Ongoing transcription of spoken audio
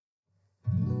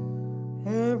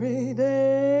every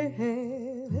day,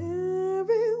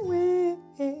 every week,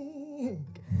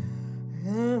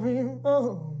 every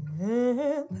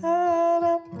moment that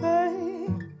I pray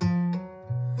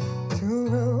to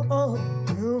the Lord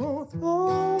to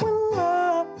throw a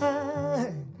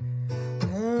light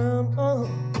down on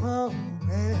my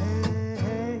way.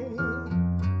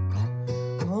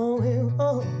 Only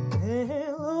lonely,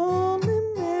 lonely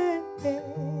me.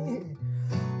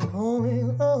 Only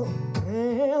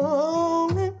lonely,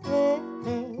 lonely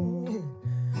me.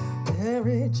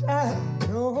 Every child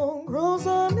grows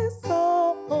on its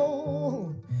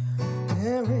own.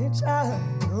 Every child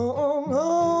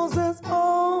knows its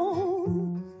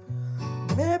own.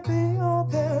 Maybe all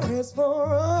there is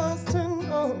for us to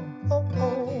know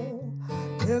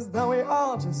is that we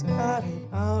all just got it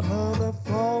out of the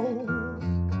flow.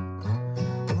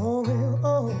 Only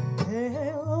lonely,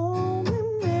 lonely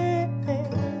me.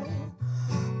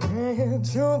 Praying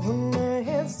to the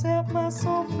man set my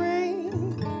soul free.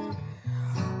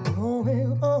 Only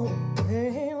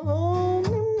lonely,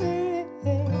 lonely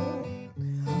me.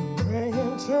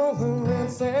 Praying to the man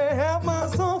set my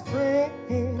soul free.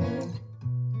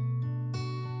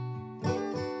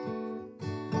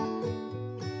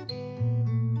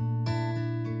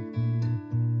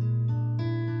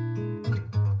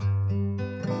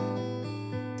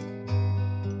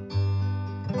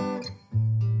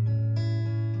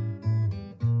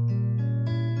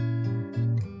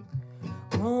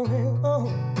 Lonely,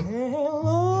 lonely,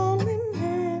 lonely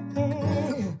me.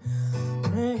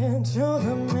 Praying to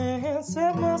the man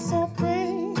set my soul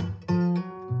free.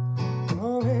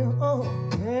 Lonely,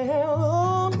 lonely,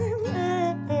 lonely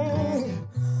me.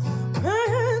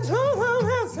 Praying to the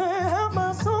man set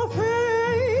my soul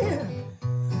free.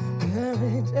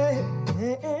 Every day,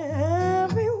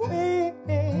 every week,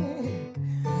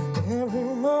 every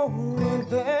moment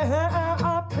that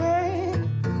I pray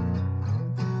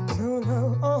to the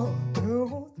Lord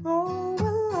to throw a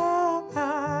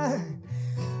light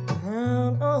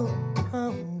down on my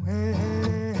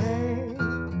way.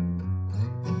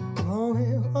 Only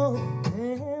lonely,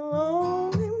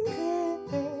 lonely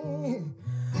me.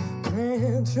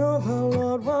 Praying to the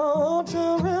Lord, won't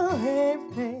you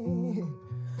relieve me?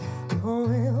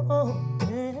 Only lonely.